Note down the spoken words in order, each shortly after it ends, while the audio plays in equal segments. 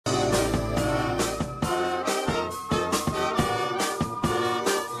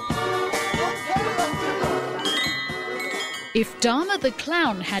If Dharma the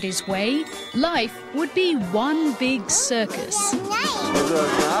Clown had his way, life would be one big circus.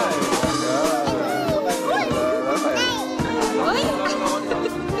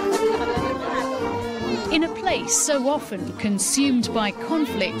 In a place so often consumed by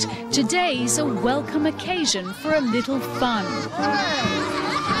conflict, today's a welcome occasion for a little fun.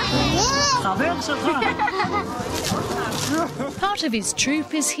 Part of his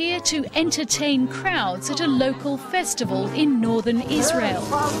troupe is here to entertain crowds at a local festival in northern Israel.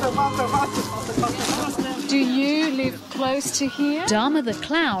 Do you live close to here? Dharma the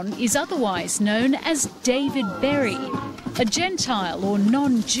Clown is otherwise known as David Berry, a Gentile or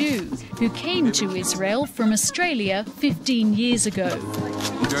non-Jew who came to Israel from Australia 15 years ago.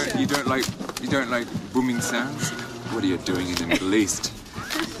 You don't like booming sounds? What are you doing in the Middle East?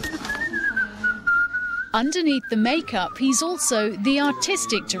 Underneath the makeup, he's also the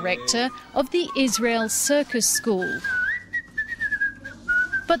artistic director of the Israel Circus School.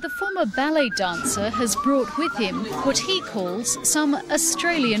 But the former ballet dancer has brought with him what he calls some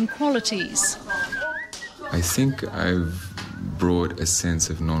Australian qualities. I think I've brought a sense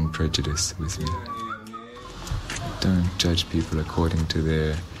of non-prejudice with me. Don't judge people according to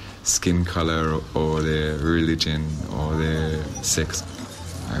their skin colour or their religion or their sex.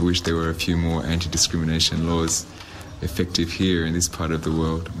 I wish there were a few more anti-discrimination laws effective here in this part of the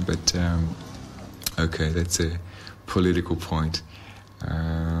world, but okay, that's a political point.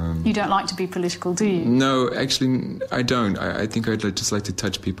 You don't like to be political, do you? No, actually, I don't. I think I'd just like to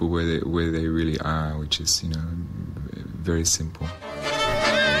touch people where they really are, which is, very simple.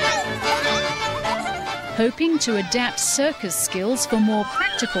 Hoping to adapt circus skills for more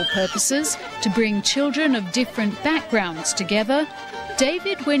practical purposes to bring children of different backgrounds together,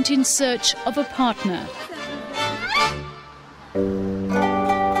 David went in search of a partner.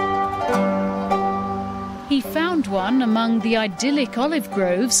 He found one among the idyllic olive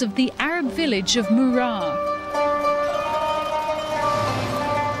groves of the Arab village of Murrah.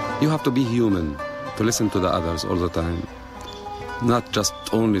 You have to be human, to listen to the others all the time, not just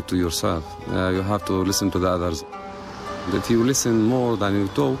only to yourself. You have to listen to the others. If you listen more than you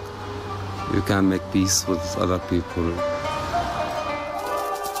talk, you can make peace with other people.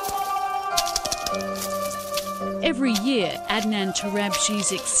 Every year, Adnan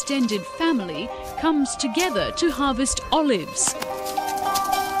Tarbshe's extended family comes together to harvest olives.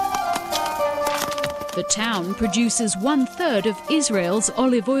 The town produces 1/3 of Israel's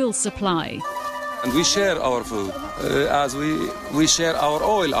olive oil supply. And we share our food, as we share our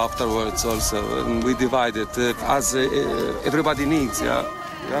oil afterwards also, and we divide it as everybody needs, yeah?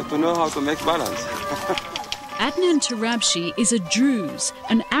 You have to know how to make balance. Adnan Tarbshe is a Druze,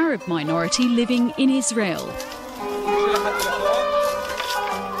 an Arab minority living in Israel.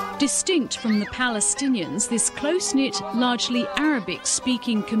 Distinct from the Palestinians, this close-knit, largely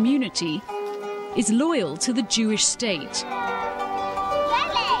Arabic-speaking community is loyal to the Jewish state.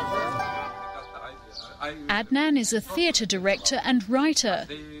 Adnan is a theatre director and writer.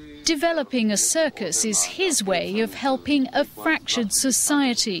 Developing a circus is his way of helping a fractured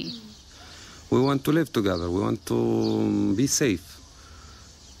society. We want to live together. We want to be safe.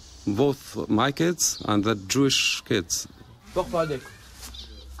 Both my kids and the Jewish kids.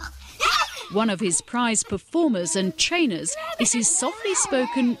 One of his prize performers and trainers is his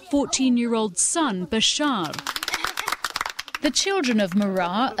softly-spoken 14-year-old son, Bashar. The children of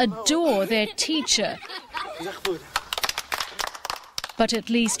Murrah adore their teacher. But at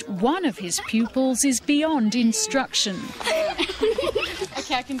least one of his pupils is beyond instruction.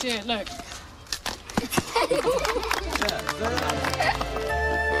 Okay, I can do it, look.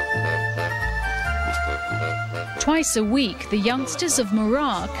 Twice a week, the youngsters of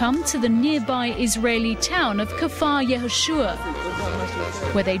Murrah come to the nearby Israeli town of Kfar Yehoshua,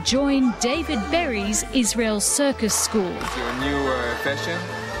 where they join David Berry's Israel Circus School. Your new fashion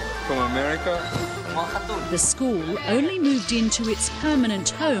from America? The school only moved into its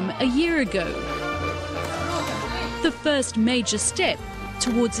permanent home a year ago. The first major step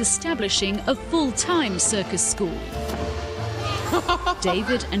towards establishing a full-time circus school.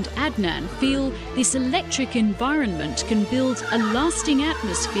 David and Adnan feel this electric environment can build a lasting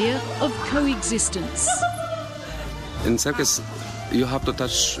atmosphere of coexistence. In circus, you have to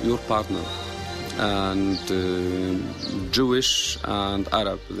touch your partner. And Jewish and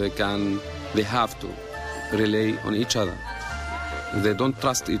Arab, they have to rely on each other. If they don't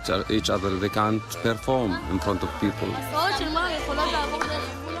trust each other, they can't perform in front of people.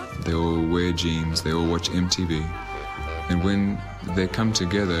 They all wear jeans, they all watch MTV. And when they come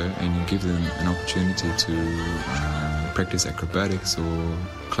together and you give them an opportunity to practice acrobatics or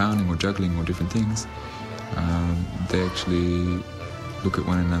clowning or juggling or different things, they actually look at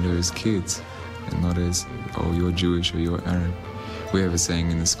one another as kids and not as, oh, you're Jewish or you're Arab. We have a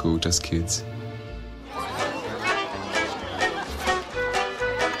saying in the school, just kids.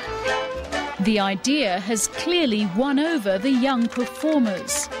 The idea has clearly won over the young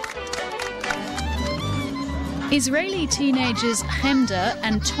performers. Israeli teenagers Chemda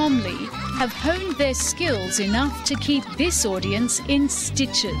and Tomli have honed their skills enough to keep this audience in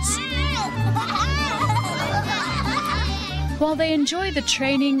stitches. While they enjoy the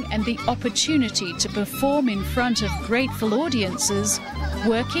training and the opportunity to perform in front of grateful audiences,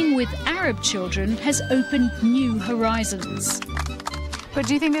 working with Arab children has opened new horizons. But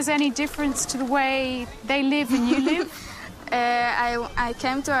do you think there's any difference to the way they live and you live? I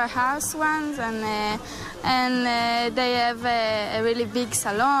came to our house once, and they have a really big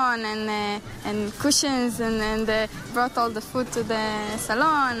salon and cushions, and they brought all the food to the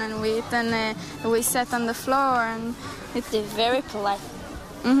salon, and we eat, and we sat on the floor, and they're very polite.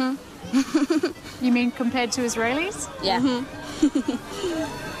 Mm-hmm. You mean compared to Israelis? Yeah. Mm-hmm.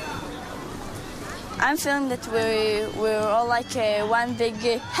 I'm feeling that we're all like one big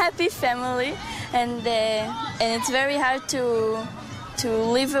happy family, and it's very hard to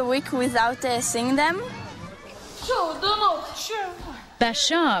live a week without seeing them.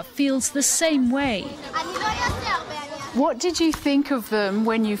 Bashar feels the same way. What did you think of them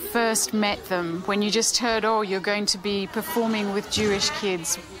when you first met them? When you just heard, oh, you're going to be performing with Jewish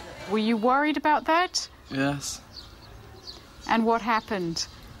kids? Were you worried about that? Yes. And what happened?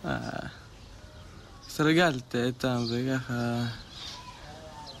 ترجلت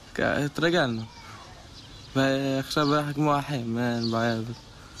ترجلنا فاخشى بحك موحي من بعيد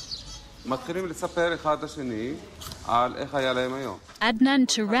מתחילים לספר אחד לשני על איך היה להם היום. Adnan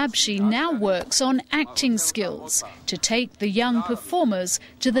Tarbshe now works on acting skills to take the young performers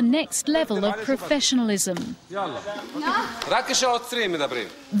to the next level of professionalism. רק כשעוצרים מדברים.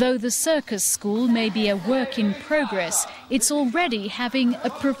 Though the circus school may be a work in progress, it's already having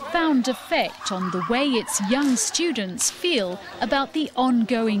a profound effect on the way its young students feel about the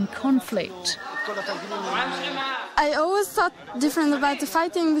ongoing conflict. I always thought different about the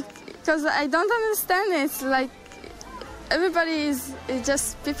fighting because I don't understand it. It's like everybody is just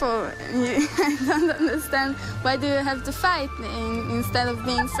people. I don't understand why do you have to fight instead of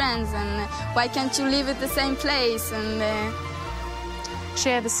being friends, and why can't you live at the same place and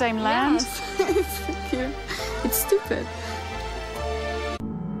share the same land? Yes. It's stupid.